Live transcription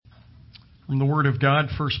From the Word of God,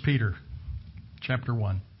 1 Peter, chapter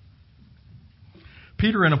 1.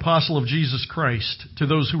 Peter, an apostle of Jesus Christ, to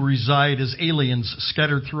those who reside as aliens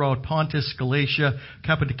scattered throughout Pontus, Galatia,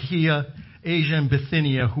 Cappadocia, Asia, and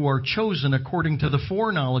Bithynia, who are chosen according to the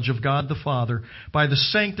foreknowledge of God the Father, by the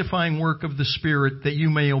sanctifying work of the Spirit, that you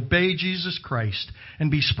may obey Jesus Christ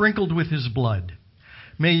and be sprinkled with His blood.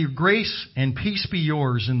 May your grace and peace be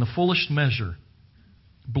yours in the fullest measure.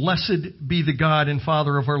 Blessed be the God and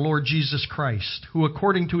Father of our Lord Jesus Christ, who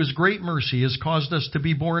according to His great mercy has caused us to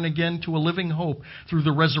be born again to a living hope through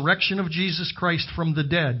the resurrection of Jesus Christ from the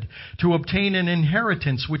dead, to obtain an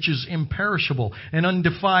inheritance which is imperishable and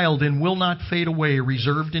undefiled and will not fade away,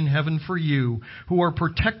 reserved in heaven for you, who are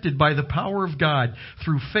protected by the power of God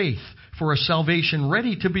through faith for a salvation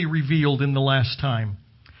ready to be revealed in the last time.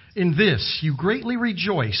 In this you greatly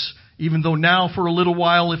rejoice, even though now for a little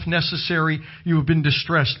while, if necessary, you have been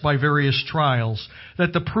distressed by various trials,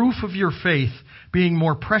 that the proof of your faith, being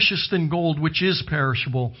more precious than gold which is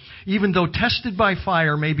perishable, even though tested by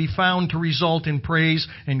fire, may be found to result in praise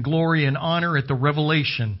and glory and honor at the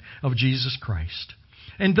revelation of Jesus Christ.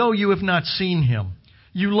 And though you have not seen Him,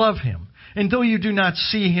 you love Him. And though you do not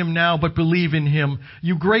see Him now, but believe in Him,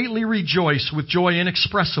 you greatly rejoice with joy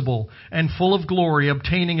inexpressible and full of glory,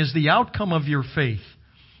 obtaining as the outcome of your faith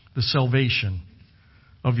the salvation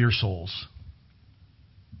of your souls.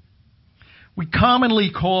 We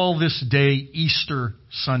commonly call this day Easter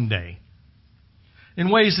Sunday.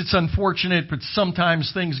 In ways it's unfortunate, but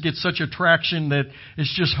sometimes things get such a traction that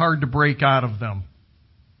it's just hard to break out of them.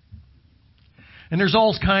 And there's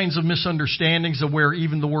all kinds of misunderstandings of where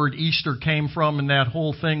even the word Easter came from, and that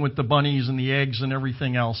whole thing with the bunnies and the eggs and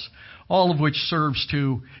everything else, all of which serves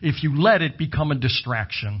to, if you let it, become a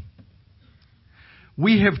distraction.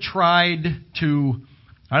 We have tried to,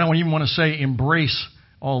 I don't even want to say embrace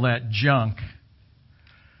all that junk,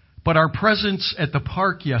 but our presence at the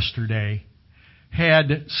park yesterday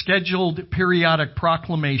had scheduled periodic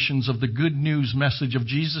proclamations of the good news message of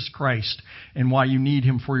Jesus Christ and why you need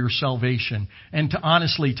Him for your salvation. And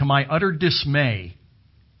to my utter dismay,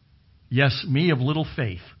 yes, me of little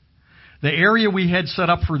faith, the area we had set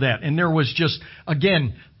up for that, and there was just,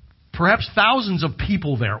 again, perhaps thousands of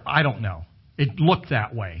people there, I don't know. It looked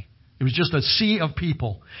that way. It was just a sea of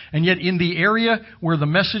people. And yet in the area where the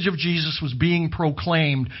message of Jesus was being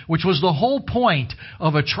proclaimed, which was the whole point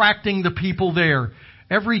of attracting the people there,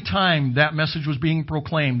 every time that message was being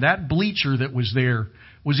proclaimed, that bleacher that was there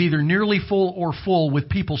was either nearly full or full with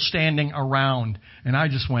people standing around. And I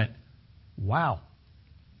just went, wow,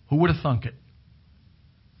 who would have thunk it?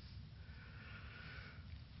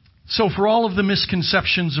 So for all of the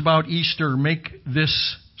misconceptions about Easter, make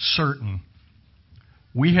this certain.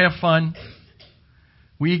 We have fun.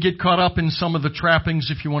 We get caught up in some of the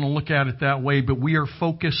trappings, if you want to look at it that way, but we are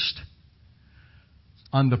focused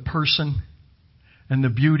on the person and the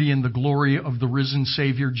beauty and the glory of the risen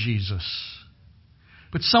Savior Jesus.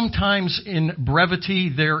 But sometimes in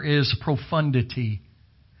brevity there is profundity.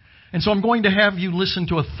 And so I'm going to have you listen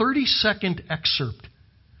to a 30-second excerpt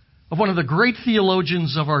of one of the great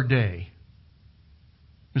theologians of our day,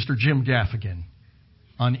 Mr. Jim Gaffigan,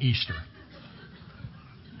 on Easter.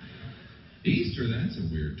 Easter, that's a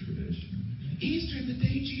weird tradition. Easter, the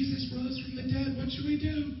day Jesus rose from the dead. What should we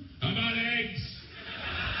do? How about eggs?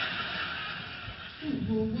 Oh,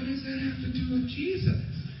 well, what does that have to do with Jesus?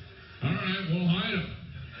 All right, we'll hide them.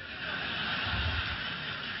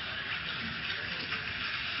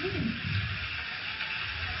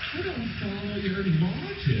 I don't follow your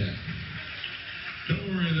logic. Don't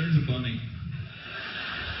worry, there's a bunny.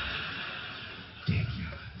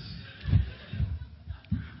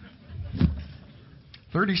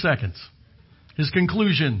 30 seconds. His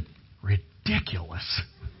conclusion, ridiculous.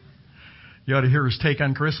 You ought to hear his take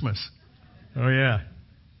on Christmas. Oh, yeah.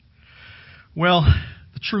 Well,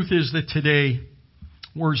 the truth is that today,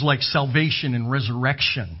 words like salvation and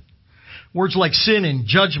resurrection, words like sin and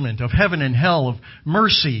judgment, of heaven and hell, of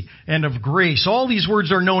mercy and of grace, all these words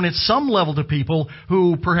are known at some level to people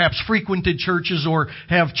who perhaps frequented churches or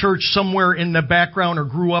have church somewhere in the background or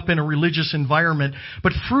grew up in a religious environment.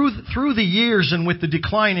 But through the years and with the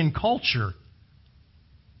decline in culture,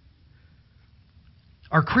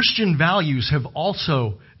 our Christian values have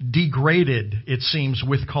also degraded, it seems,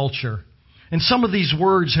 with culture. And some of these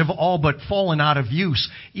words have all but fallen out of use,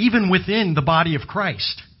 even within the body of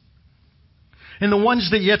Christ. And the ones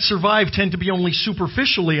that yet survive tend to be only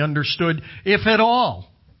superficially understood, if at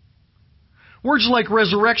all. Words like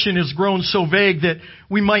resurrection has grown so vague that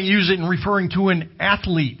we might use it in referring to an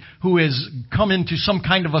athlete who has come into some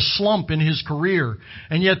kind of a slump in his career,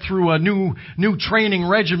 and yet through a new training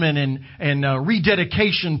regimen and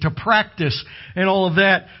rededication to practice and all of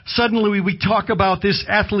that, suddenly we talk about this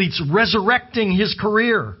athlete's resurrecting his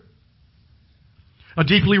career. A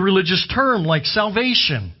deeply religious term like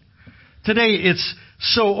salvation. Today it's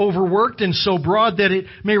so overworked and so broad that it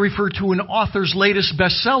may refer to an author's latest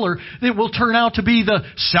bestseller that will turn out to be the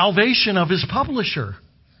salvation of his publisher.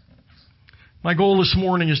 My goal this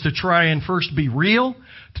morning is to try and first be real,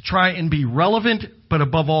 to try and be relevant, but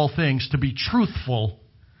above all things, to be truthful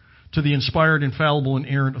to the inspired, infallible, and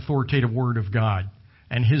inerrant authoritative Word of God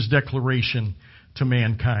and His declaration to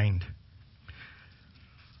mankind.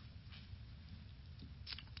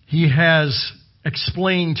 He has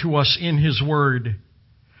explained to us in His Word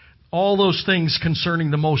all those things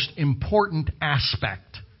concerning the most important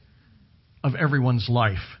aspect of everyone's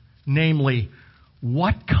life. Namely,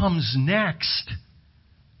 what comes next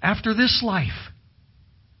after this life?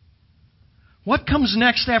 What comes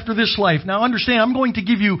next after this life? Now understand, I'm going to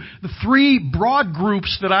give you the three broad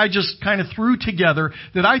groups that I just kind of threw together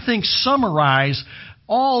that I think summarize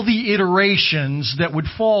all the iterations that would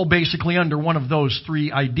fall basically under one of those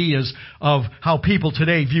three ideas of how people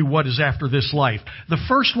today view what is after this life. The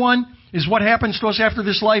first one is what happens to us after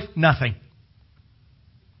this life? Nothing.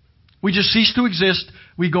 We just cease to exist.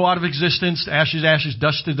 We go out of existence, ashes, ashes,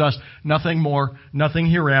 dust to dust, nothing more, nothing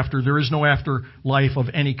hereafter. There is no afterlife of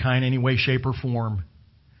any kind, any way, shape, or form.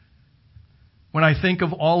 When I think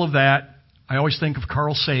of all of that, I always think of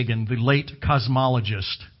Carl Sagan, the late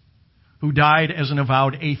cosmologist, who died as an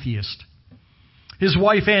avowed atheist. His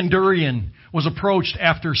wife, Ann Durian, was approached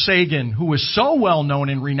after Sagan, who was so well known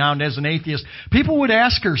and renowned as an atheist. People would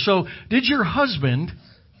ask her, so did your husband,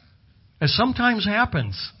 as sometimes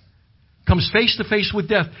happens, comes face to face with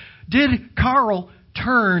death, did Carl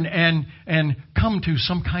turn and come to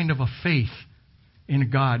some kind of a faith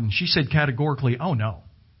in God? And she said categorically, oh no.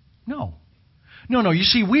 No. You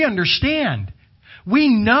see, we understand. We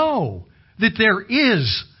know that there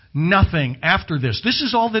is nothing after this. This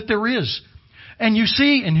is all that there is. And you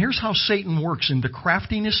see, and here's how Satan works in the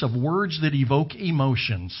craftiness of words that evoke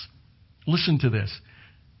emotions. Listen to this.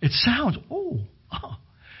 It sounds,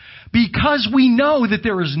 because we know that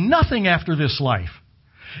there is nothing after this life.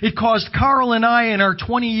 It caused Carl and I in our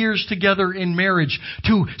 20 years together in marriage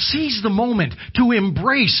to seize the moment, to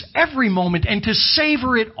embrace every moment, and to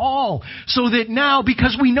savor it all. So that now,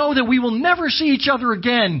 because we know that we will never see each other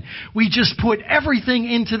again, we just put everything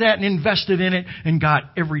into that and invested in it and got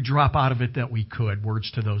every drop out of it that we could. Words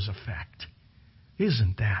to those effect.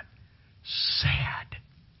 Isn't that sad?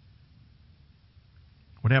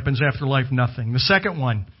 What happens after life? Nothing. The second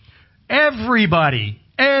one. Everybody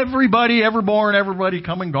ever born, everybody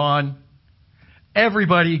come and gone,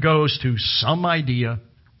 everybody goes to some idea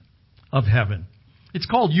of heaven. It's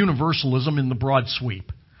called universalism in the broad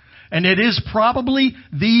sweep. And it is probably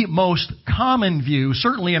the most common view,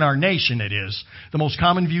 certainly in our nation it is, the most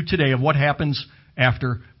common view today of what happens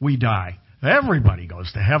after we die. Everybody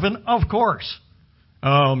goes to heaven, of course.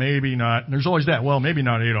 Oh, maybe not. There's always that, well, maybe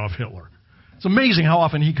not Adolf Hitler. It's amazing how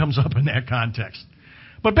often he comes up in that context.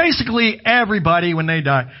 But basically, everybody, when they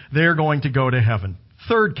die, they're going to go to heaven.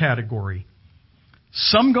 Third category.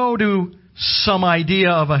 Some go to some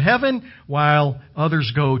idea of a heaven, while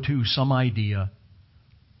others go to some idea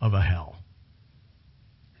of a hell.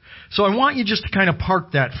 So I want you just to kind of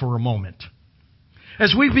park that for a moment.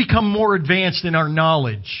 As we've become more advanced in our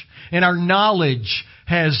knowledge, and our knowledge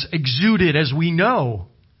has exuded, as we know,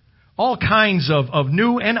 all kinds of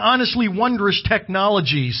new and honestly wondrous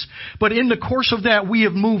technologies. But in the course of that, we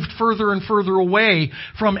have moved further and further away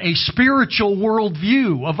from a spiritual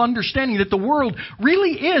worldview of understanding that the world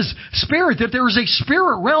really is spirit, that there is a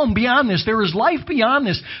spirit realm beyond this. There is life beyond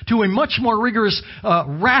this, to a much more rigorous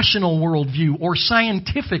rational worldview or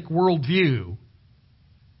scientific worldview.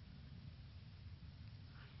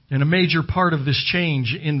 And a major part of this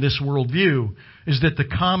change in this worldview is that the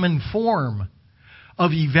common form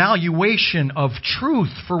of evaluation of truth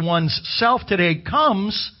for one's self today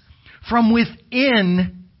comes from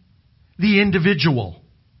within the individual.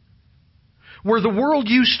 Where the world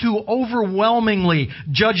used to overwhelmingly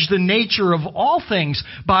judge the nature of all things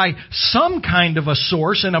by some kind of a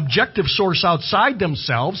source, an objective source outside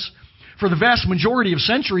themselves, for the vast majority of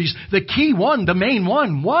centuries, the key one, the main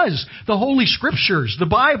one, was the Holy Scriptures, the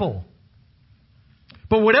Bible.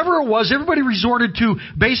 But whatever it was, everybody resorted to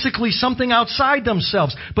basically something outside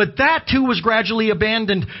themselves. But that too was gradually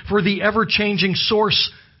abandoned for the ever-changing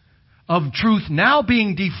source of truth now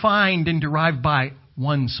being defined and derived by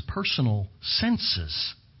one's personal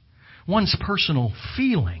senses, one's personal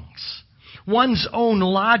feelings, one's own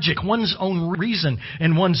logic, one's own reason,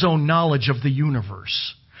 and one's own knowledge of the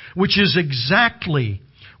universe, which is exactly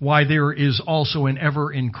why there is also an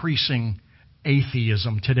ever-increasing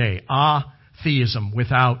atheism today. Atheism,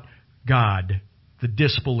 without God, the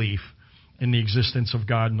disbelief in the existence of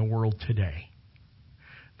God in the world today.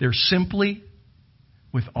 There simply,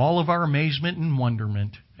 with all of our amazement and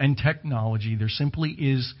wonderment and technology, there simply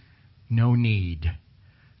is no need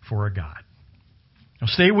for a God. Now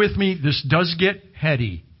stay with me. This does get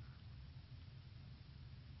heady.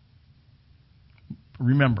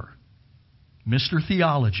 Remember, Mr.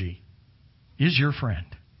 Theology is your friend.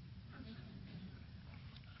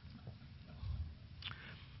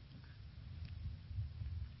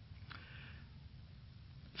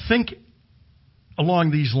 Think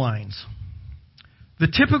along these lines. The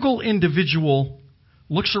typical individual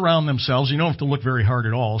looks around themselves. You don't have to look very hard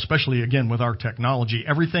at all, especially, again, with our technology.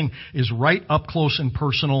 Everything is right up close and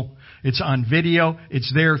personal. It's on video.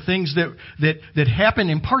 It's there. Things that happen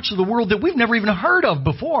in parts of the world that we've never even heard of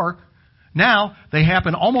before. Now, they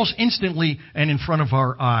happen almost instantly and in front of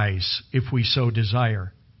our eyes, if we so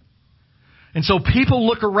desire. And so people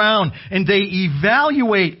look around and they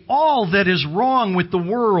evaluate all that is wrong with the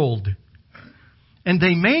world. And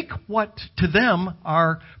they make what to them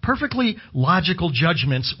are perfectly logical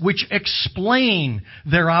judgments which explain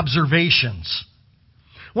their observations.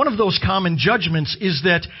 One of those common judgments is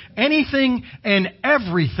that anything and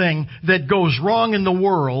everything that goes wrong in the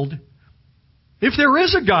world, if there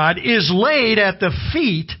is a God, is laid at the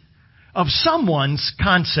feet of someone's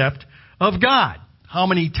concept of God. How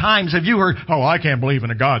many times have you heard, oh, I can't believe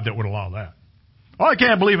in a God that would allow that. Oh, I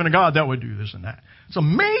can't believe in a God that would do this and that. It's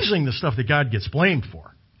amazing the stuff that God gets blamed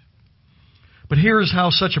for. But here's how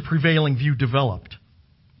such a prevailing view developed.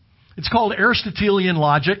 It's called Aristotelian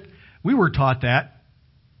logic. We were taught that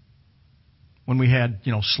when we had,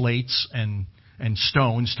 slates and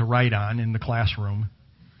stones to write on in the classroom.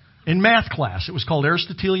 In math class, it was called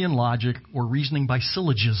Aristotelian logic or reasoning by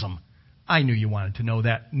syllogism. I knew you wanted to know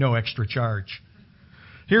that. No extra charge.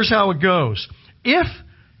 Here's how it goes. If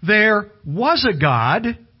there was a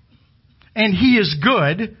God, and He is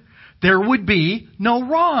good, there would be no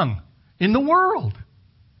wrong in the world.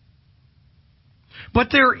 But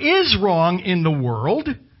there is wrong in the world,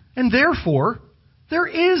 and therefore there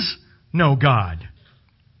is no God.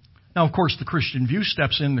 Now, of course, the Christian view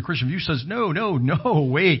steps in. The Christian view says, no,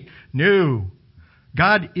 wait, no.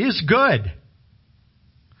 God is good.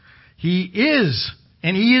 He is,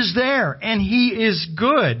 and He is there, and He is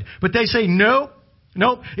good. But they say, no,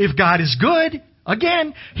 if God is good,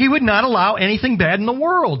 again, He would not allow anything bad in the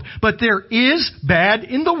world. But there is bad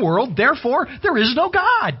in the world, therefore there is no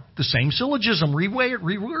God. The same syllogism,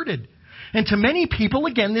 reworded. And to many people,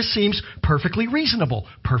 again, this seems perfectly reasonable,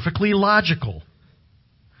 perfectly logical.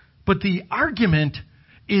 But the argument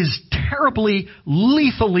is terribly,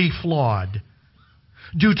 lethally flawed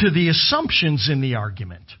due to the assumptions in the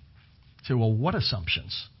argument. You say, well, what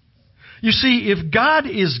assumptions? You see, if God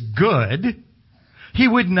is good, He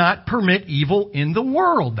would not permit evil in the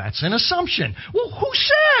world. That's an assumption. Well, who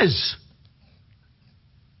says?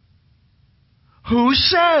 Who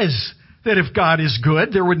says that if God is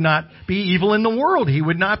good, there would not be evil in the world? He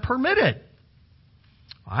would not permit it.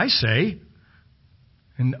 I say,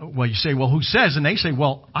 you say, well, who says? And they say,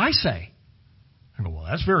 well, I say. I go, well,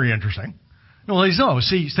 that's very interesting. No,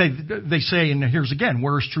 see, they say, and here's again,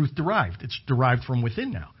 where is truth derived? It's derived from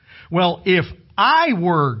within now. Well, if I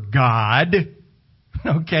were God,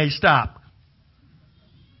 okay, stop.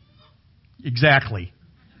 Exactly.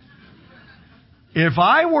 If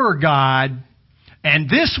I were God, and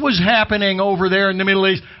this was happening over there in the Middle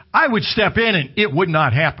East, I would step in and it would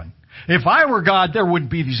not happen. If I were God, there wouldn't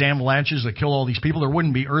be these avalanches that kill all these people. There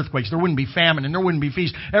wouldn't be earthquakes. There wouldn't be famine. And there wouldn't be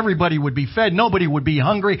feast. Everybody would be fed. Nobody would be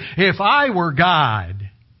hungry. If I were God.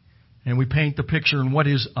 And we paint the picture. And what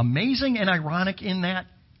is amazing and ironic in that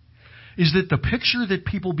is that the picture that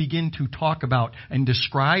people begin to talk about and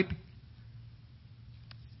describe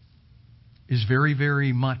is very,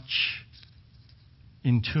 very much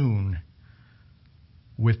in tune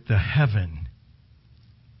with the heaven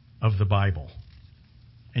of the Bible.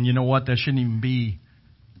 And you know what? That shouldn't even be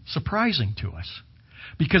surprising to us.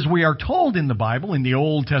 Because we are told in the Bible, in the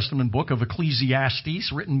Old Testament book of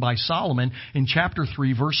Ecclesiastes, written by Solomon, in chapter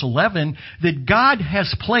 3, verse 11, that God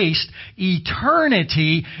has placed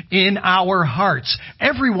eternity in our hearts.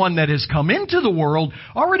 Everyone that has come into the world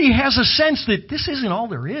already has a sense that this isn't all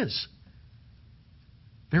there is.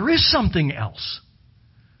 There is something else.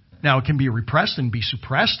 Now, it can be repressed and be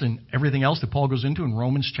suppressed and everything else that Paul goes into in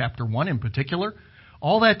Romans chapter 1 in particular.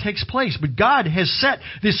 All that takes place. But God has set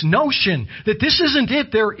this notion that this isn't it.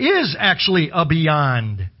 There is actually a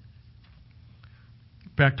beyond.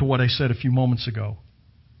 Back to what I said a few moments ago.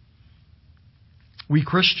 We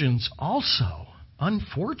Christians also,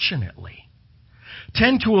 unfortunately,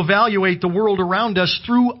 tend to evaluate the world around us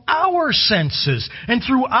through our senses and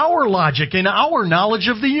through our logic and our knowledge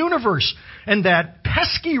of the universe. And that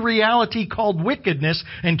pesky reality called wickedness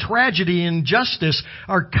and tragedy and injustice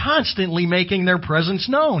are constantly making their presence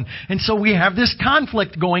known. And so we have this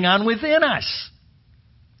conflict going on within us.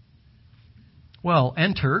 Well,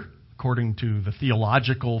 enter, according to the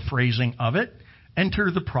theological phrasing of it, enter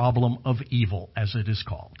the problem of evil, as it is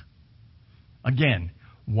called. Again,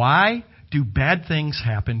 why do bad things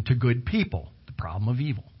happen to good people? The problem of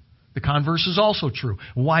evil. The converse is also true.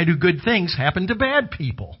 Why do good things happen to bad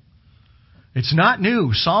people? It's not new.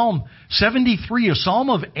 Psalm 73, a psalm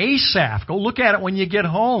of Asaph. Go look at it when you get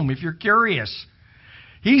home if you're curious.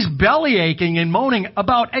 He's bellyaching and moaning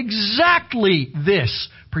about exactly this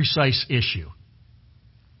precise issue.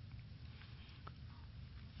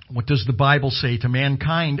 What does the Bible say to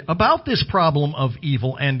mankind about this problem of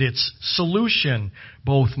evil and its solution,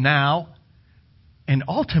 both now and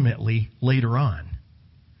ultimately later on?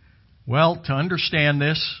 Well, to understand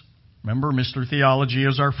this, remember Mr. Theology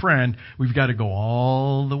is our friend, we've got to go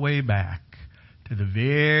all the way back to the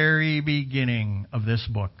very beginning of this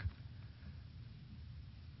book,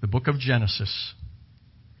 the book of Genesis.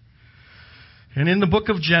 And in the book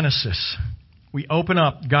of Genesis, we open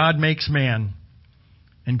up, God makes man.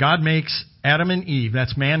 And God makes Adam and Eve,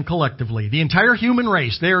 that's man collectively. The entire human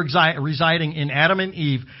race, they're residing in Adam and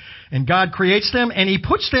Eve. And God creates them and He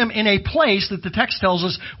puts them in a place that the text tells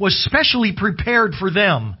us was specially prepared for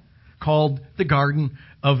them, called the Garden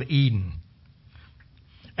of Eden.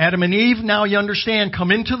 Adam and Eve, now you understand,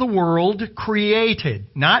 come into the world created,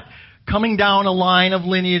 not coming down a line of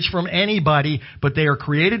lineage from anybody, but they are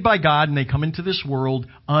created by God and they come into this world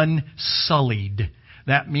unsullied.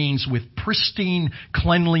 That means with pristine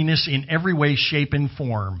cleanliness in every way, shape, and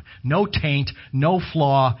form. No taint, no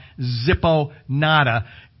flaw, zippo, nada.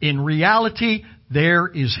 In reality, there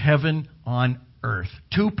is heaven on earth.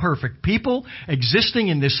 Two perfect people existing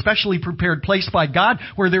in this specially prepared place by God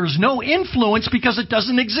where there is no influence because it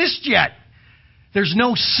doesn't exist yet. There's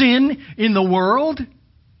no sin in the world.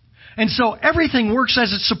 And so everything works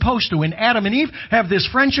as it's supposed to. And Adam and Eve have this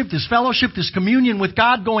friendship, this fellowship, this communion with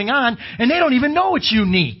God going on, and they don't even know it's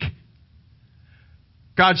unique.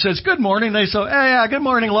 God says, good morning. They say, hey, yeah, good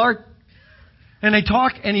morning, Lord. And they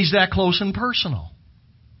talk, and He's that close and personal.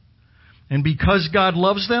 And because God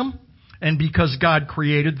loves them, and because God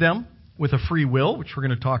created them with a free will, which we're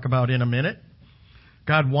going to talk about in a minute,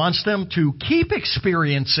 God wants them to keep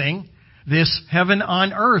experiencing this heaven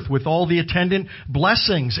on earth with all the attendant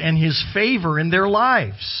blessings and His favor in their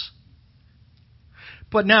lives.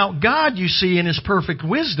 But now God, you see, in His perfect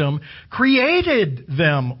wisdom, created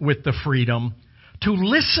them with the freedom to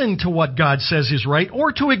listen to what God says is right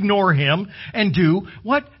or to ignore Him and do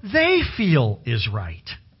what they feel is right.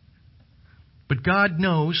 But God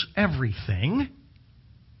knows everything,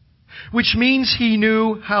 which means He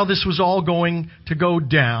knew how this was all going to go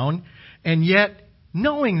down, and yet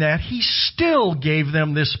knowing that, He still gave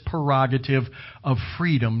them this prerogative of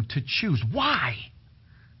freedom to choose. Why?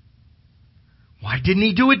 Why didn't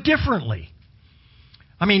He do it differently?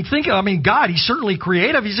 God, He's certainly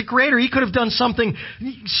creative. He's a creator. He could have done something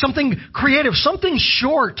creative, something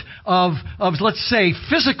short of, let's say,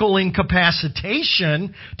 physical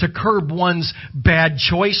incapacitation to curb one's bad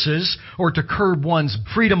choices or to curb one's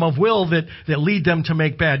freedom of will that lead them to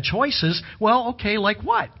make bad choices. Well, okay, like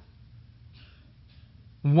what?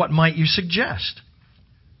 What might you suggest?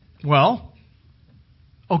 Well,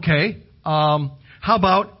 okay, how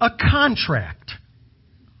about a contract?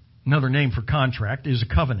 Another name for contract is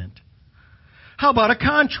a covenant. How about a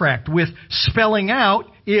contract with spelling out,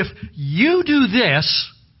 if you do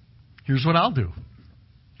this, here's what I'll do.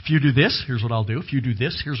 If you do this, here's what I'll do. If you do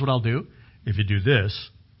this, here's what I'll do. If you do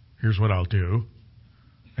this, here's what I'll do.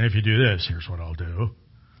 And if you do this, here's what I'll do.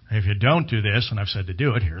 And if you don't do this, and I've said to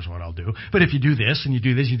do it, here's what I'll do. But if you do this, and you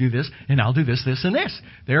do this, you do this, and I'll do this, this, and this.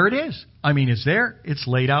 There it is. It's there. It's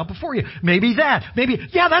laid out before you. Maybe that.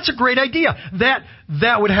 Yeah, that's a great idea.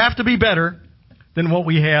 That would have to be better than what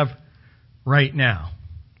we have right now.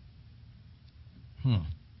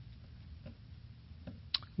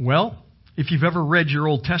 Well, if you've ever read your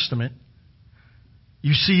Old Testament,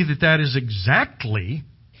 you see that is exactly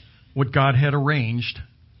what God had arranged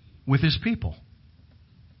with His people.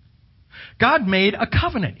 God made a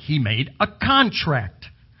covenant. He made a contract.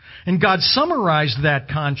 And God summarized that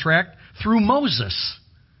contract through Moses.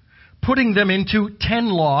 putting them into 10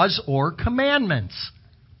 laws or commandments.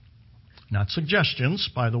 Not suggestions,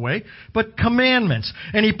 by the way, but commandments.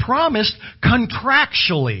 And he promised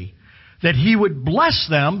contractually that he would bless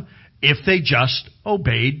them if they just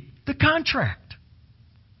obeyed the contract.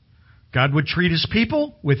 God would treat his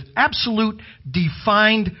people with absolute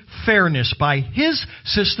defined fairness by his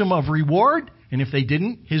system of reward, and if they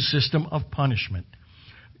didn't, his system of punishment.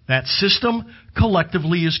 That system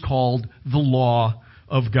collectively is called the law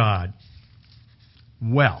of God.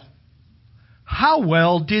 Well, how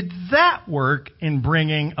well did that work in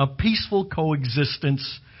bringing a peaceful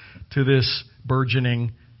coexistence to this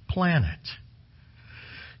burgeoning planet?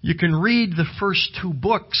 You can read the first 2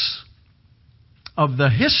 books of the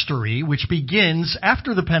history, which begins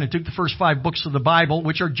after the Pentateuch, the first 5 books of the Bible,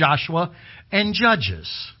 which are Joshua and Judges.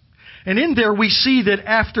 And in there we see that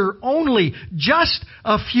after only just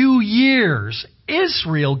a few years,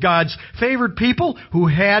 Israel, God's favored people who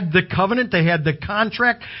had the covenant, they had the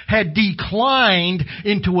contract, had declined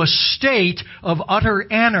into a state of utter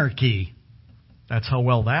anarchy. That's how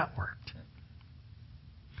well that worked.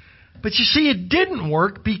 But you see, it didn't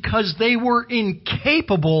work because they were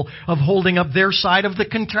incapable of holding up their side of the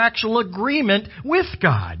contractual agreement with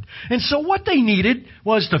God. And so what they needed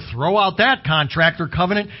was to throw out that contract or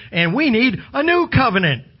covenant, and we need a new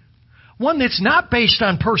covenant. One that's not based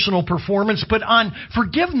on personal performance, but on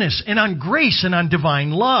forgiveness and on grace and on divine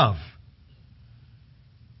love.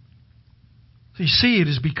 So you see, it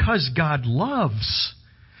is because God loves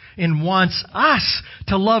and wants us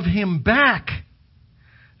to love Him back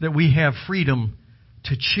that we have freedom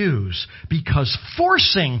to choose. Because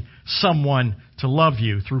forcing someone to love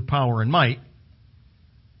you through power and might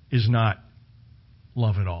is not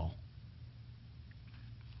love at all.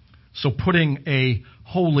 So putting a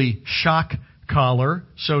holy shock collar,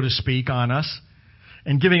 so to speak, on us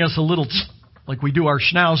and giving us a little like we do our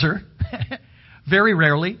schnauzer, very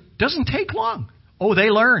rarely, doesn't take long. Oh, they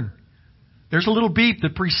learn. There's a little beep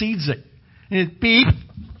that precedes it. And it beep.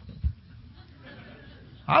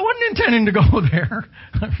 I wasn't intending to go there.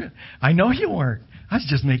 I know you weren't. I was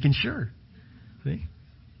just making sure. See?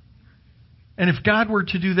 And if God were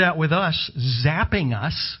to do that with us, zapping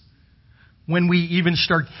us, when we even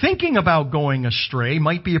start thinking about going astray,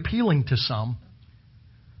 might be appealing to some.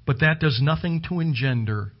 But that does nothing to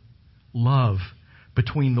engender love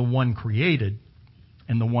between the one created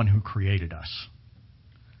and the one who created us.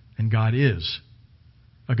 And God is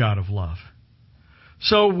a God of love.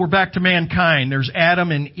 So we're back to mankind. There's Adam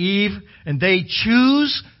and Eve, and they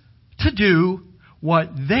choose to do what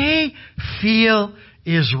they feel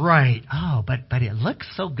is right. Oh, but it looks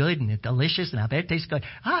so good and it's delicious and I bet it tastes good.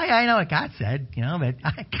 I know what God said, but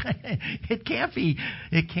it can't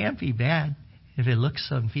be bad if it looks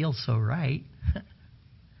and feels so right.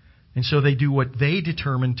 And so they do what they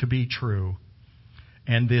determine to be true.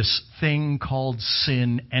 And this thing called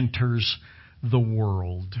sin enters the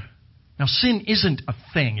world. Now, sin isn't a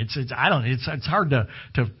thing. It's hard to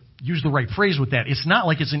use the right phrase with that. It's not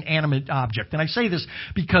like it's an animate object. And I say this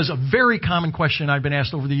because a very common question I've been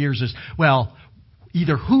asked over the years is, well,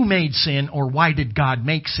 either who made sin or why did God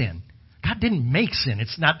make sin? God didn't make sin.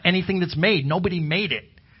 It's not anything that's made. Nobody made it.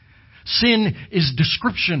 Sin is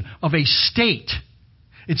description of a state.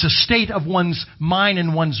 It's a state of one's mind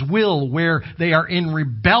and one's will where they are in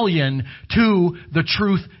rebellion to the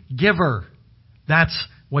truth giver. That's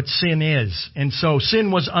what sin is. And so sin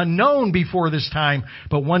was unknown before this time,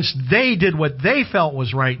 but once they did what they felt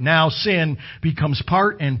was right, now sin becomes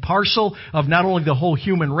part and parcel of not only the whole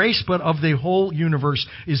human race, but of the whole universe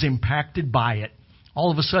is impacted by it. All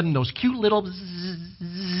of a sudden, those cute little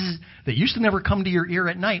bzzz that used to never come to your ear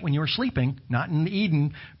at night when you were sleeping, not in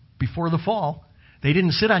Eden before the fall, they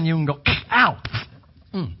didn't sit on you and go, ow!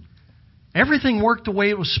 Everything worked the way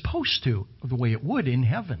it was supposed to, or the way it would in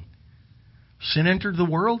heaven. Sin entered the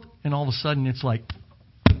world, and all of a sudden it's like,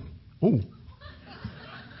 ooh.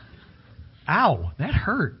 Ow, that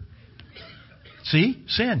hurt. See?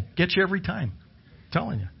 Sin gets you every time. I'm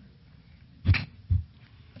telling you.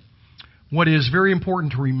 What is very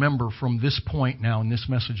important to remember from this point now in this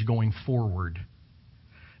message going forward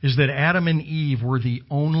is that Adam and Eve were the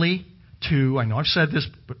only two, I know I've said this,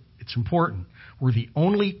 but it's important, were the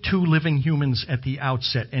only two living humans at the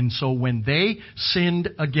outset. And so when they sinned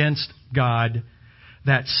against God,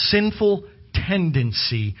 that sinful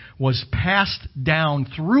tendency was passed down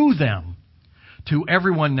through them to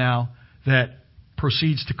everyone now that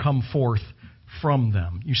proceeds to come forth from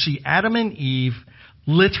them. You see, Adam and Eve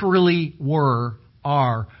literally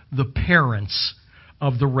are the parents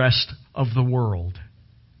of the rest of the world.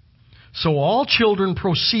 So all children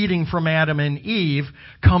proceeding from Adam and Eve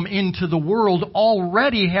come into the world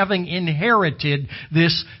already having inherited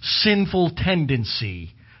this sinful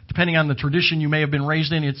tendency. Depending on the tradition you may have been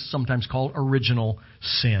raised in, it's sometimes called original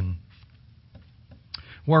sin.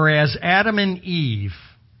 Whereas Adam and Eve,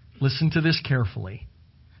 listen to this carefully,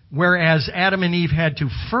 whereas Adam and Eve had to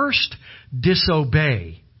first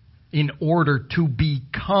disobey in order to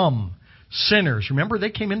become sinners. Remember,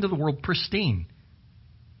 they came into the world pristine.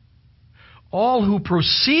 All who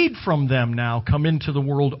proceed from them now come into the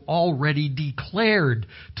world already declared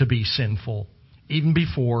to be sinful, even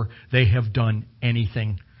before they have done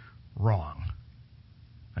anything wrong.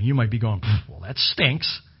 Now you might be going, well, that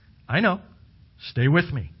stinks. I know. Stay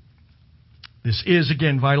with me. This is,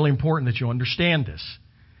 again, vitally important that you understand this.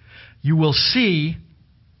 You will see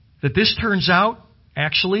that this turns out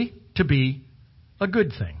actually to be a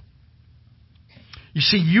good thing. You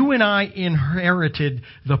see, you and I inherited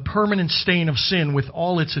the permanent stain of sin with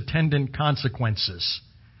all its attendant consequences.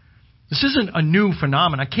 This isn't a new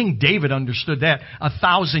phenomenon. King David understood that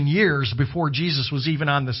 1,000 years before Jesus was even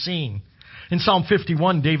on the scene. In Psalm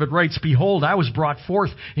 51, David writes, "Behold, I was brought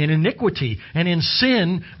forth in iniquity, and in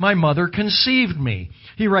sin my mother conceived me."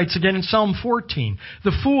 He writes again in Psalm 14,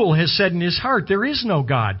 "The fool has said in his heart, there is no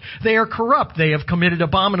God. They are corrupt. They have committed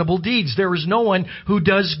abominable deeds. There is no one who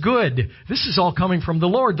does good." This is all coming from the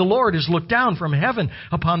Lord. The Lord has looked down from heaven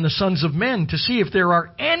upon the sons of men to see if there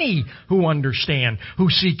are any who understand, who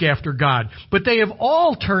seek after God. But they have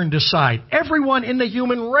all turned aside. Everyone in the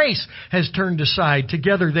human race has turned aside.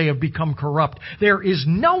 Together they have become corrupt. There is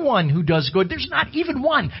no one who does good. There's not even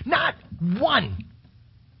one. Not one.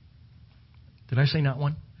 Did I say not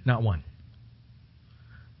one? Not one.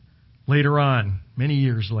 Later on, many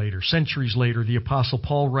years later, centuries later, the Apostle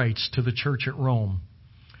Paul writes to the church at Rome,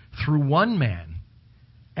 through one man,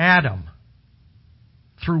 Adam,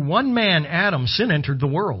 sin entered the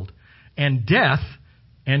world, and death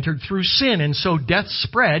entered through sin, and so death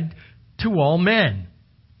spread to all men.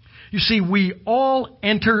 You see, we all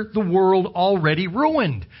enter the world already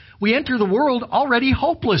ruined. We enter the world already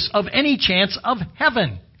hopeless of any chance of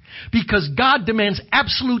heaven, because God demands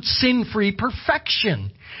absolute sin-free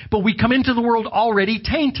perfection. But we come into the world already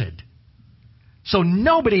tainted. So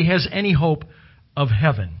nobody has any hope of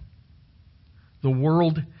heaven. The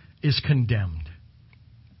world is condemned.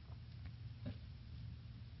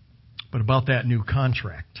 But about that new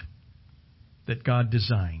contract that God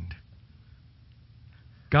designed,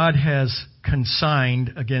 God has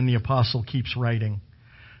consigned, again the apostle keeps writing,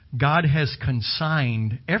 God has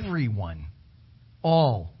consigned everyone,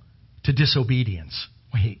 all, to disobedience.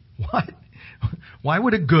 Wait, what? Why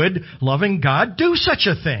would a good, loving God do such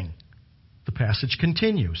a thing? The passage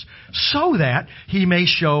continues. So that he may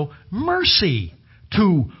show mercy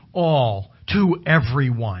to all, to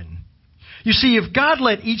everyone. You see, if God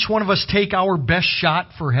let each one of us take our best shot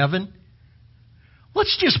for heaven,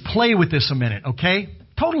 let's just play with this a minute, okay?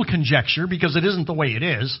 Total conjecture, because it isn't the way it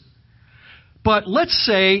is. But let's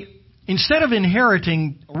say, instead of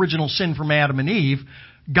inheriting original sin from Adam and Eve,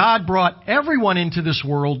 God brought everyone into this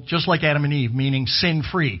world just like Adam and Eve, meaning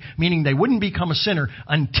sin-free, meaning they wouldn't become a sinner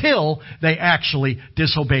until they actually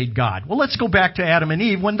disobeyed God. Well, let's go back to Adam and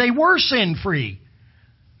Eve when they were sin-free.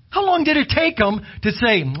 How long did it take them to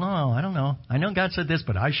say, oh, I don't know. I know God said this,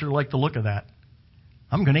 but I sure like the look of that.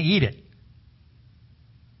 I'm going to eat it.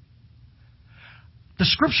 The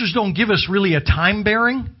Scriptures don't give us really a time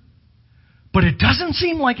bearing, but it doesn't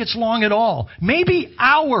seem like it's long at all. Maybe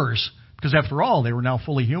hours, because after all, they were now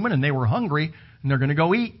fully human and they were hungry and they're going to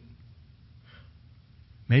go eat.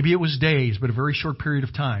 Maybe it was days, but a very short period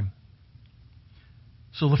of time.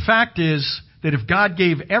 So the fact is that if God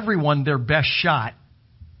gave everyone their best shot,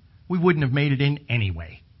 we wouldn't have made it in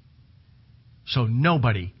anyway. So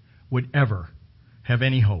nobody would ever have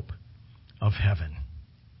any hope of heaven.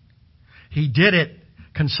 He did it,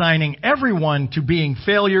 consigning everyone to being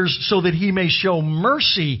failures so that he may show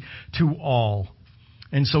mercy to all.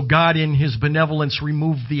 And so God, in his benevolence,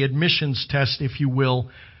 removed the admissions test, if you will,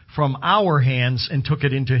 from our hands and took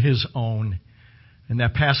it into his own. And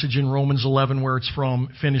that passage in Romans 11 where it's from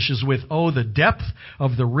finishes with, "Oh, the depth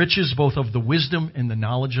of the riches, both of the wisdom and the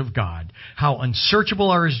knowledge of God. How unsearchable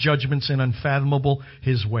are his judgments and unfathomable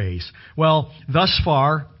his ways." Well, thus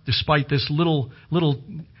far, despite this little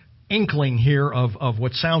inkling here of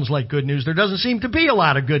what sounds like good news, there doesn't seem to be a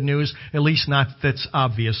lot of good news, at least not that's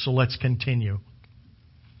obvious. So let's continue.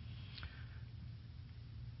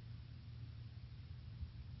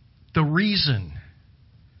 The reason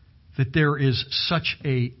that there is such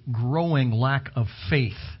a growing lack of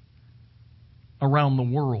faith around the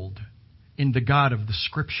world in the God of the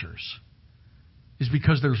Scriptures is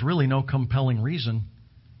because there's really no compelling reason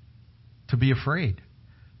to be afraid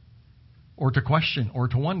or to question or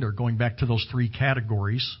to wonder, going back to those three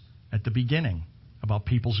categories at the beginning about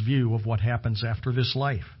people's view of what happens after this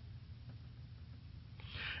life.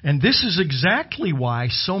 And this is exactly why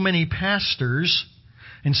so many pastors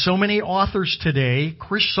and so many authors today,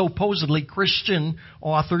 supposedly Christian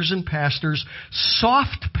authors and pastors,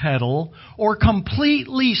 soft pedal or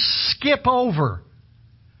completely skip over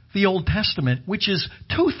the Old Testament, which is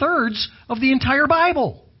 2/3 of the entire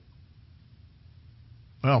Bible.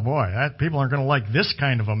 Well, boy, people aren't going to like this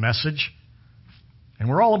kind of a message. And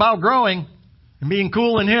we're all about growing and being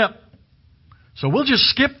cool and hip. So we'll just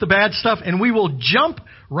skip the bad stuff and we will jump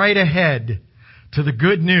right ahead to the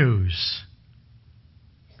good news.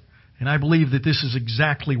 And I believe that this is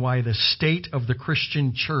exactly why the state of the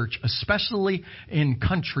Christian church, especially in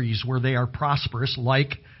countries where they are prosperous,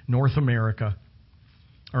 like North America,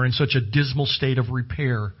 are in such a dismal state of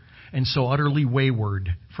repair and so utterly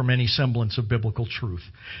wayward from any semblance of biblical truth.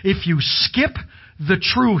 If you skip the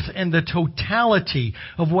truth and the totality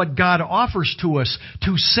of what God offers to us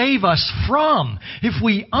to save us from, if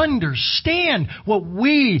we understand what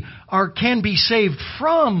we can be saved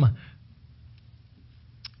from,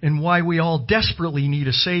 and why we all desperately need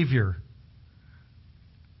a Savior,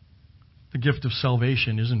 the gift of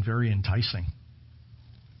salvation isn't very enticing.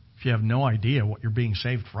 If you have no idea what you're being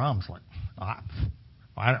saved from, it's like,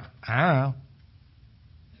 I don't know.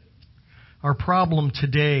 Our problem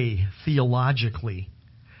today, theologically,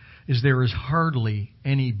 is there is hardly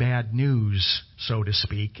any bad news, so to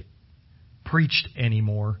speak, preached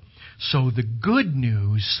anymore. So the good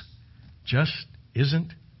news just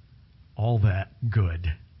isn't all that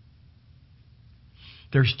good.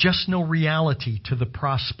 There's just no reality to the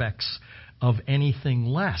prospects of anything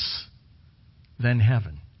less than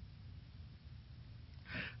heaven.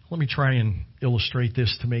 Let me try and illustrate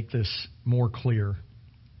this to make this more clear.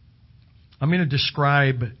 I'm going to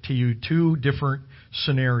describe to you two different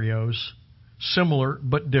scenarios, similar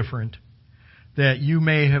but different, that you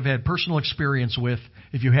may have had personal experience with.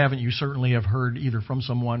 If you haven't, you certainly have heard either from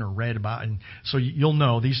someone or read about. And so you'll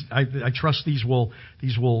know these. I trust these will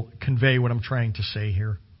convey what I'm trying to say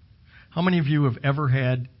here. How many of you have ever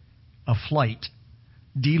had a flight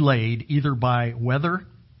delayed either by weather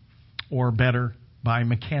or better, by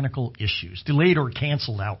mechanical issues? Delayed or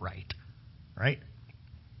canceled outright, right?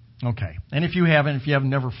 Okay. And if you haven't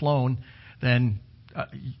never flown, then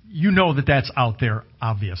you know that that's out there,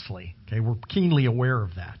 obviously. Okay, we're keenly aware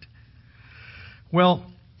of that. Well,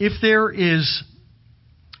 if there is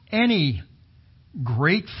any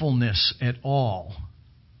gratefulness at all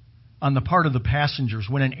on the part of the passengers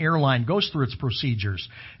when an airline goes through its procedures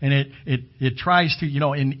and it tries to, you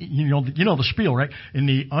know the spiel, right? In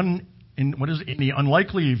the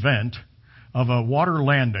unlikely event of a water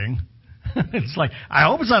landing, it's like, I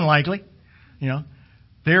hope it's unlikely,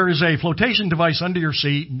 there is a flotation device under your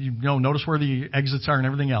seat. Notice where the exits are and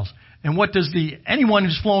everything else. And what does anyone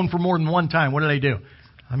who's flown for more than one time, what do?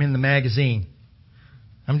 I'm in the magazine.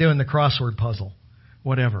 I'm doing the crossword puzzle.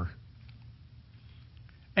 Whatever.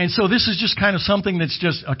 And so this is just kind of something that's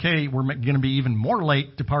just, okay, we're going to be even more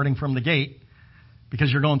late departing from the gate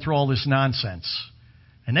because you're going through all this nonsense.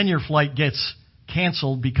 And then your flight gets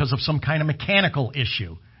canceled because of some kind of mechanical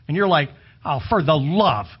issue. And you're like, oh, for the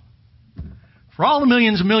love. For all the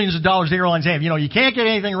millions and millions of dollars the airlines have, you can't get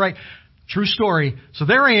anything right. True story. So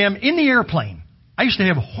there I am in the airplane. I used to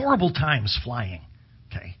have horrible times flying.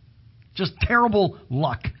 Okay. Just terrible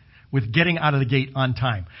luck with getting out of the gate on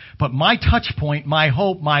time. But my touch point, my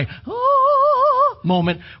hope, my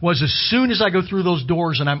moment was as soon as I go through those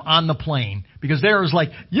doors and I'm on the plane. Because there was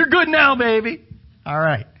like, you're good now, baby. All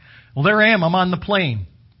right. Well, there I am. I'm on the plane.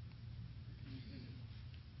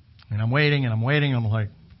 And I'm waiting. I'm like,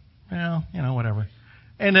 well, whatever.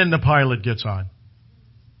 And then the pilot gets on.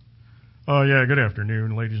 Oh, yeah, good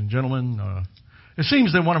afternoon, ladies and gentlemen. It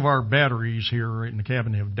seems that one of our batteries here in the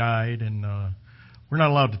cabin have died, and we're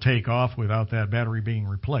not allowed to take off without that battery being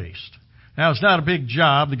replaced. Now, it's not a big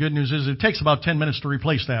job. The good news is it takes about 10 minutes to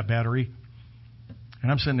replace that battery.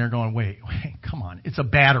 And I'm sitting there going, wait, come on. It's a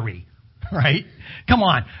battery, right? Come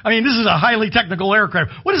on. I mean, this is a highly technical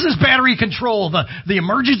aircraft. What does this battery control? The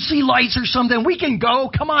emergency lights or something? We can go.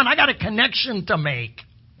 Come on, I got a connection to make.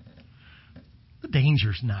 The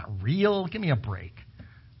danger's not real. Give me a break.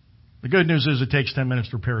 The good news is it takes 10 minutes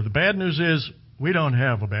to repair. The bad news is we don't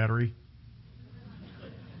have a battery.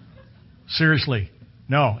 Seriously.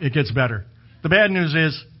 No, it gets better. The bad news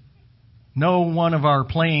is no one of our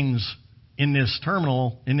planes in this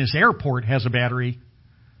terminal, in this airport, has a battery.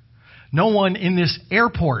 No one in this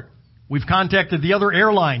airport We've contacted the other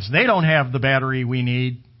airlines. They don't have the battery we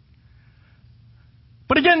need.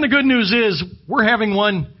 But again, the good news is we're having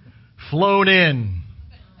one flown in.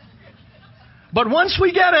 But once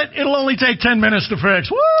we get it, it'll only take 10 minutes to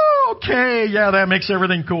fix. Woo! Okay, yeah, that makes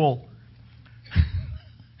everything cool.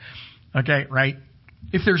 Okay, right?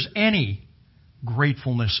 If there's any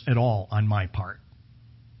gratefulness at all on my part,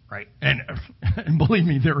 right? And believe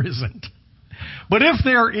me, there isn't. But if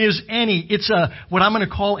there is any, it's what I'm going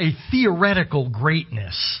to call a theoretical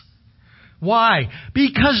greatness. Why?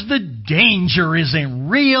 Because the danger isn't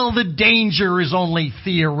real. The danger is only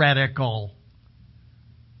theoretical.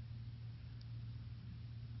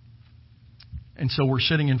 And so we're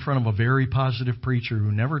sitting in front of a very positive preacher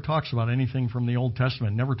who never talks about anything from the Old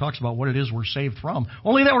Testament, never talks about what it is we're saved from.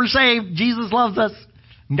 Only that we're saved. Jesus loves us.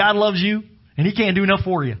 And God loves you. And He can't do enough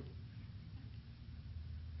for you.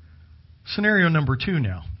 Scenario number 2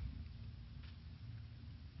 now.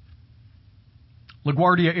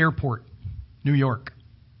 LaGuardia Airport, New York.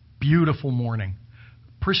 Beautiful morning.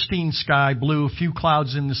 Pristine sky, blue, a few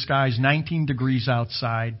clouds in the skies, 19 degrees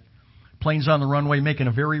outside. Planes on the runway making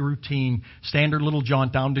a very routine, standard little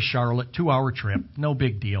jaunt down to Charlotte, 2-hour trip. No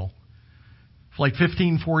big deal. Flight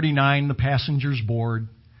 1549, the passengers board.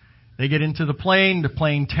 They get into the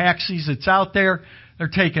plane taxis, it's out there, they're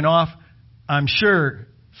taking off. I'm sure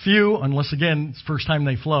few, unless again, it's the first time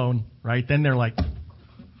they've flown, right? Then they're like, and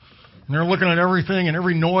they're looking at everything and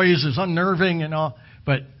every noise is unnerving and all.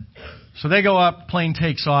 But, so they go up, plane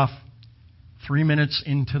takes off, 3 minutes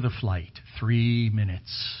into the flight. 3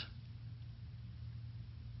 minutes.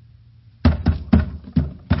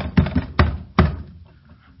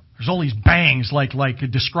 There's all these bangs, like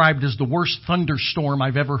described as the worst thunderstorm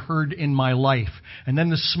I've ever heard in my life. And then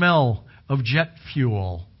the smell of jet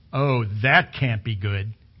fuel. Oh, that can't be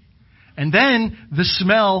good. And then the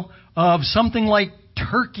smell of something like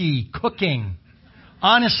turkey cooking.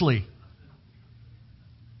 Honestly.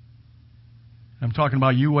 I'm talking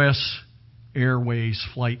about U.S. Airways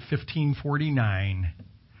Flight 1549.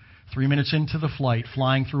 3 minutes into the flight,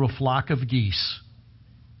 flying through a flock of geese.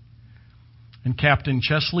 And Captain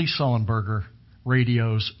Chesley Sullenberger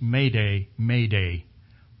radios, Mayday, Mayday.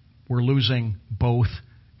 We're losing both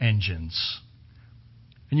engines.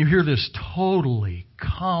 And you hear this totally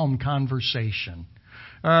calm conversation.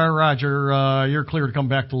 Roger, you're clear to come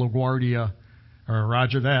back to LaGuardia.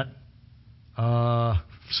 Roger that.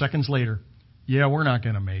 Seconds later, yeah, we're not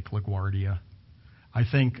going to make LaGuardia. I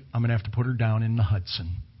think I'm going to have to put her down in the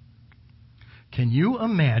Hudson. Can you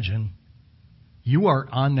imagine? You are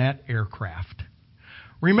on that aircraft.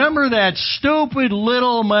 Remember that stupid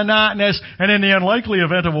little monotonous, and in the unlikely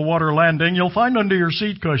event of a water landing, you'll find under your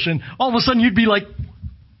seat cushion, all of a sudden you'd be like,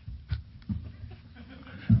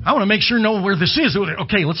 I want to make sure know where this is.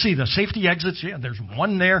 Okay, let's see, the safety exits. Yeah, there's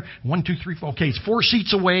one there. 1, 2, 3, 4. Okay, it's 4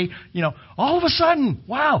 seats away. You know, all of a sudden,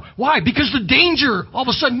 wow. Why? Because the danger all of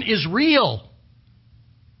a sudden is real.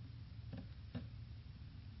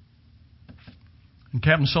 And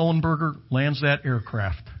Captain Sullenberger lands that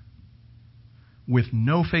aircraft with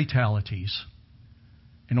no fatalities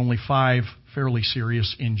and only 5 fairly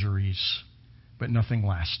serious injuries, but nothing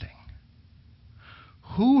lasting.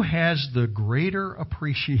 Who has the greater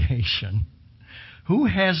appreciation? Who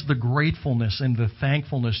has the gratefulness and the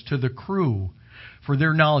thankfulness to the crew for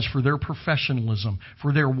their knowledge, for their professionalism,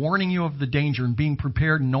 for their warning you of the danger and being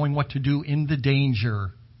prepared and knowing what to do in the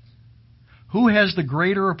danger? Who has the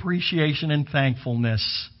greater appreciation and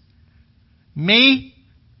thankfulness? Me?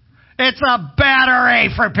 It's a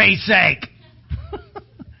battery, for Pete's sake.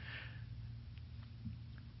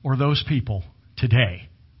 Or those people today.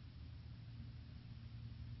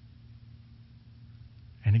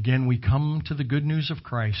 And again, we come to the good news of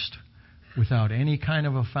Christ without any kind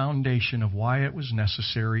of a foundation of why it was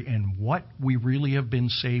necessary and what we really have been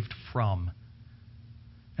saved from.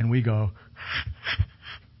 And we go,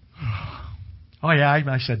 oh yeah,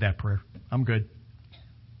 I said that prayer. I'm good.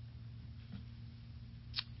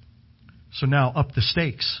 So now up the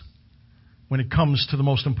stakes when it comes to the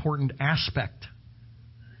most important aspect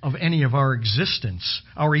of any of our existence,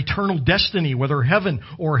 our eternal destiny, whether heaven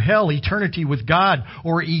or hell, eternity with God,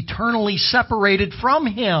 or eternally separated from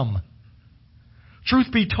Him.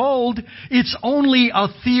 Truth be told, it's only a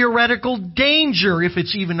theoretical danger if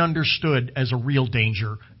it's even understood as a real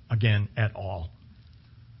danger, again, at all.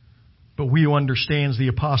 But we who understands the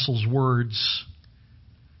apostles' words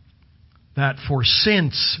that for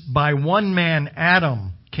since by one man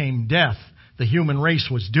Adam came death, the human race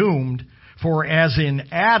was doomed. For as in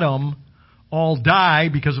Adam, all die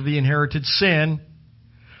because of the inherited sin.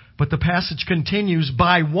 But the passage continues,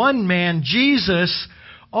 by one man, Jesus,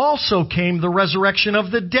 also came the resurrection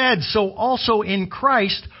of the dead. So also in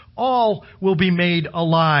Christ, all will be made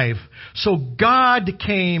alive. So God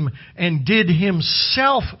came and did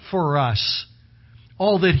Himself for us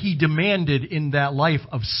all that He demanded in that life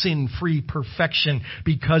of sin-free perfection,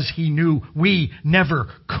 because He knew we never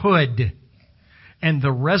could. And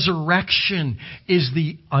the resurrection is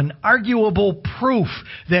the unarguable proof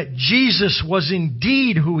that Jesus was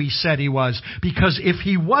indeed who He said He was. Because if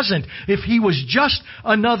He wasn't, if He was just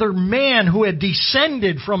another man who had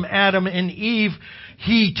descended from Adam and Eve,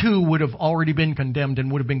 He too would have already been condemned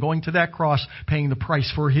and would have been going to that cross paying the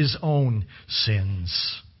price for His own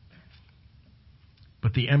sins.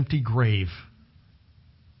 But the empty grave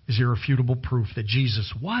is irrefutable proof that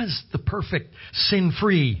Jesus was the perfect,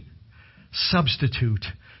 sin-free substitute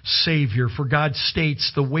Savior. For God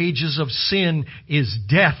states the wages of sin is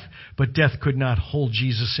death, but death could not hold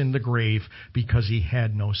Jesus in the grave because He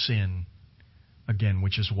had no sin. Again,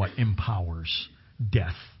 which is what empowers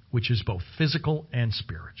death, which is both physical and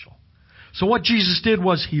spiritual. So what Jesus did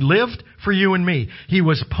was He lived for you and me. He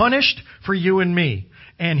was punished for you and me.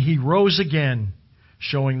 And He rose again,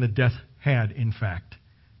 showing that death had, in fact,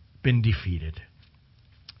 been defeated.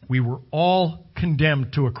 We were all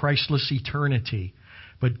condemned to a Christless eternity.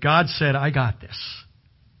 But God said, I got this.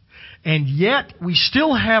 And yet, we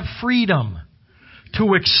still have freedom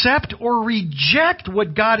to accept or reject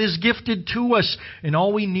what God has gifted to us. And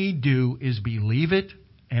all we need do is believe it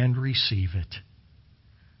and receive it.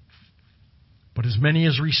 But as many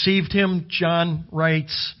as received Him, John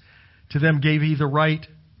writes, to them gave He the right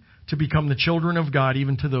to become the children of God,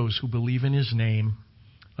 even to those who believe in His name.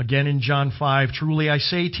 Again in John 5, truly I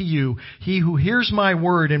say to you, he who hears my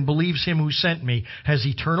word and believes Him who sent me has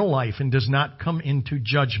eternal life and does not come into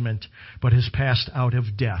judgment, but has passed out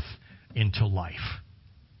of death into life.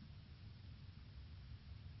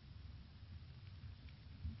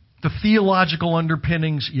 The theological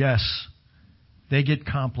underpinnings, yes, they get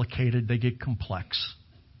complicated, they get complex.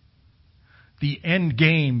 The end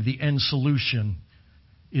game, the end solution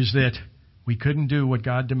is that we couldn't do what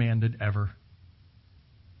God demanded ever.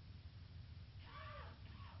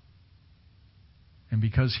 And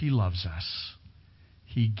because He loves us,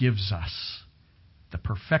 He gives us the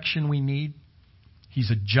perfection we need. He's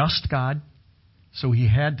a just God, so He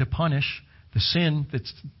had to punish the sin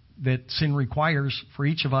that sin requires for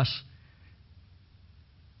each of us.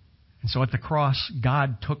 And so at the cross,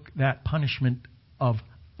 God took that punishment of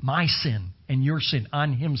my sin and your sin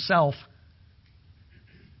on Himself.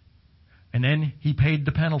 And then He paid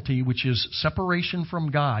the penalty, which is separation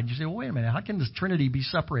from God. You say, well, wait a minute, how can the Trinity be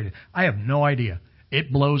separated? I have no idea. It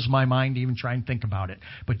blows my mind to even try and think about it.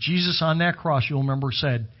 But Jesus on that cross, you'll remember,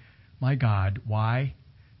 said, my God, why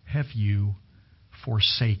have you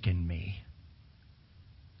forsaken me?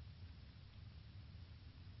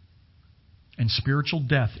 And spiritual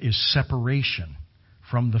death is separation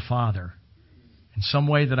from the Father in some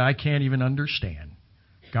way that I can't even understand.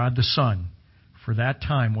 God the Son, for that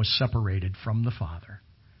time, was separated from the Father.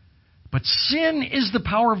 But sin is the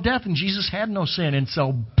power of death, and Jesus had no sin. And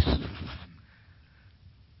so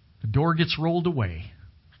the door gets rolled away,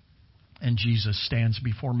 and Jesus stands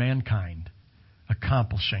before mankind,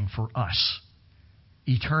 accomplishing for us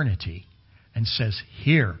eternity, and says,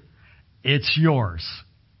 here, it's yours.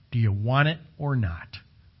 Do you want it or not?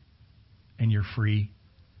 And you're free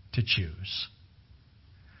to choose.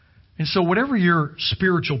 And so whatever your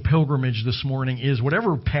spiritual pilgrimage this morning is,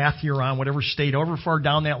 whatever path you're on, whatever state, however far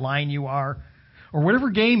down that line you are, or whatever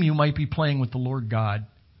game you might be playing with the Lord God,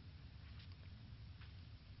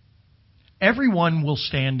 everyone will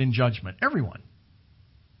stand in judgment. Everyone.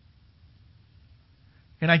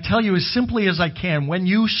 And I tell you as simply as I can, when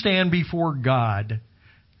you stand before God,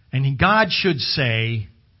 and God should say,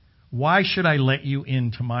 why should I let you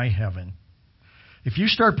into my heaven? If you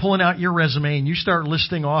start pulling out your resume and you start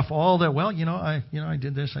listing off all that, well, I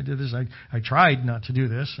did this, I tried not to do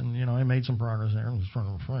this, and I made some progress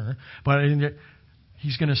there. But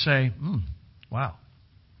He's going to say, wow,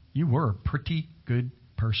 you were a pretty good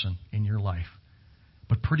person in your life.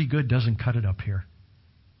 But pretty good doesn't cut it up here.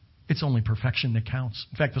 It's only perfection that counts.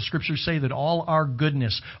 In fact, the Scriptures say that all our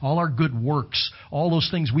goodness, all our good works, all those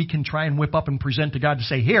things we can try and whip up and present to God to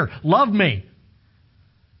say, here, love me.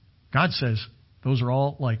 God says those are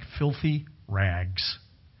all like filthy rags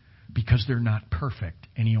because they're not perfect,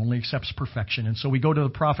 and He only accepts perfection. And so we go to the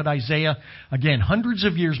prophet Isaiah, again, hundreds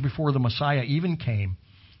of years before the Messiah even came.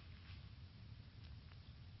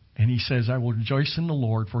 And he says, I will rejoice in the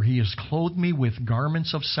Lord, for He has clothed me with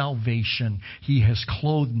garments of salvation. He has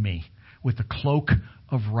clothed me with the cloak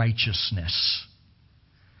of righteousness.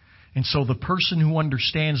 And so the person who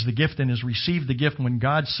understands the gift and has received the gift, when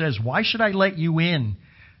God says, why should I let you in?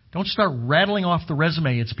 Don't start rattling off the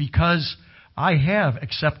resume. It's because I have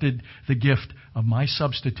accepted the gift of my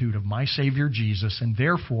substitute, of my Savior Jesus, and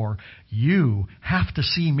therefore you have to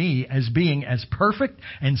see me as being as perfect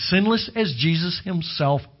and sinless as Jesus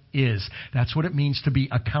himself is. That's what it means to be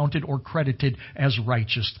accounted or credited as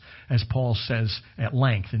righteous, as Paul says at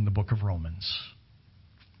length in the book of Romans.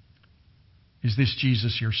 Is this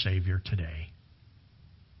Jesus your Savior today?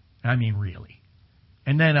 I mean, really.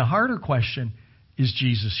 And then a harder question, is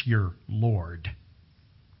Jesus your Lord?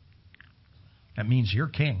 That means you're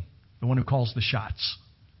king, the one who calls the shots.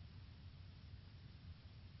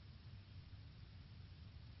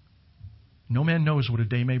 No man knows what a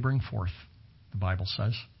day may bring forth, the Bible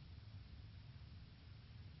says.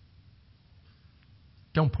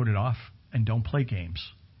 Don't put it off and don't play games,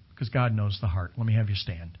 because God knows the heart. Let me have you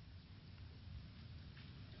stand.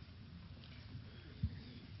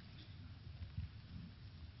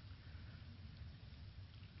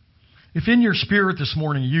 If in your spirit this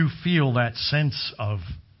morning you feel that sense of,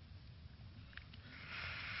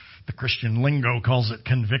 the Christian lingo calls it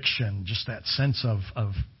conviction, just that sense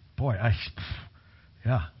of boy,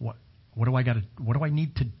 what do I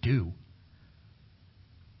need to do?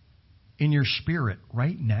 In your spirit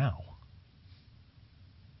right now,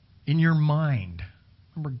 in your mind,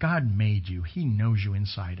 remember God made you. He knows you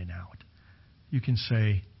inside and out. You can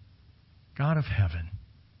say, God of heaven,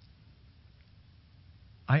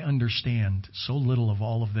 I understand so little of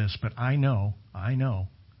all of this, but I know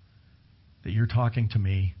that you're talking to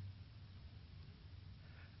me,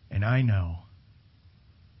 and I know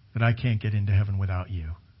that I can't get into heaven without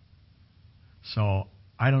you. So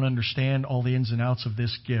I don't understand all the ins and outs of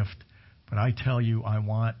this gift, but I tell you, I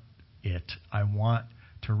want it. I want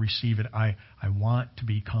to receive it. I want to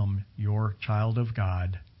become your child of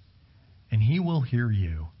God, and He will hear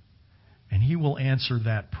you. And He will answer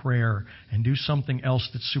that prayer and do something else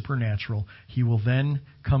that's supernatural. He will then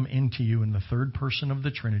come into you in the third person of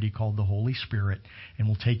the Trinity called the Holy Spirit and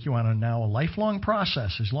will take you on a lifelong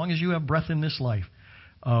process, as long as you have breath in this life,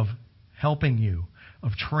 of helping you,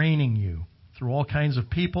 of training you through all kinds of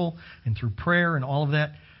people and through prayer and all of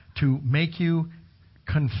that to make you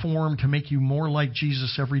conform, to make you more like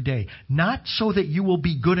Jesus every day. Not so that you will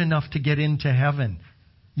be good enough to get into heaven.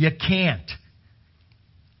 You can't.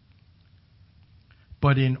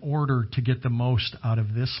 But in order to get the most out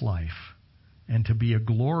of this life and to be a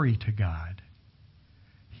glory to God,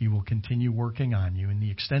 He will continue working on you. And the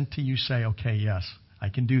extent to you say, okay, yes, I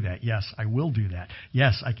can do that. Yes, I will do that.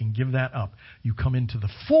 Yes, I can give that up. You come into the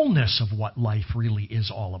fullness of what life really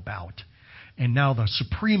is all about. And now the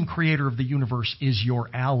supreme creator of the universe is your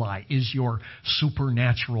ally, is your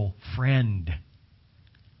supernatural friend.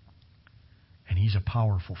 And He's a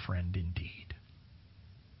powerful friend indeed.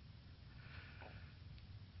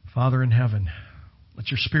 Father in heaven,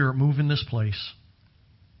 let your Spirit move in this place.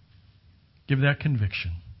 Give that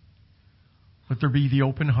conviction. Let there be the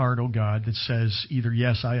open heart, O God, that says either,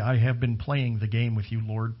 yes, I have been playing the game with you,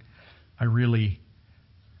 Lord. I really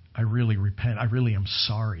repent. I really am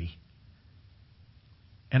sorry.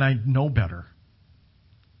 And I know better.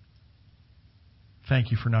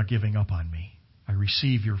 Thank you for not giving up on me. I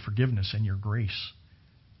receive your forgiveness and your grace.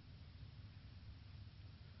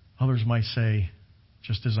 Others might say,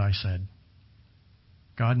 just as I said,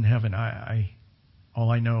 God in heaven, all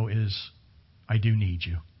I know is I do need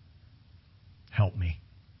you. Help me.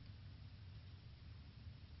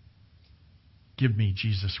 Give me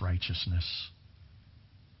Jesus' righteousness.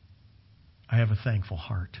 I have a thankful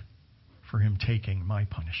heart for Him taking my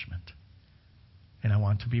punishment, and I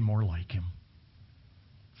want to be more like Him.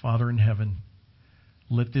 Father in heaven,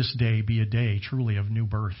 let this day be a day truly of new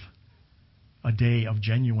birth, a day of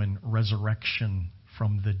genuine resurrection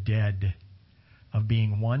from the dead, of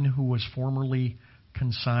being one who was formerly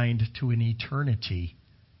consigned to an eternity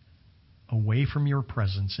away from your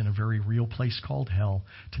presence in a very real place called hell,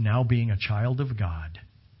 to now being a child of God,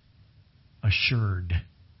 assured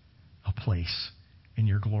a place in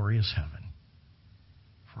your glorious heaven.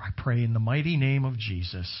 For I pray in the mighty name of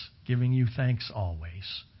Jesus, giving you thanks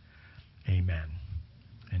always. Amen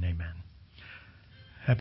and amen.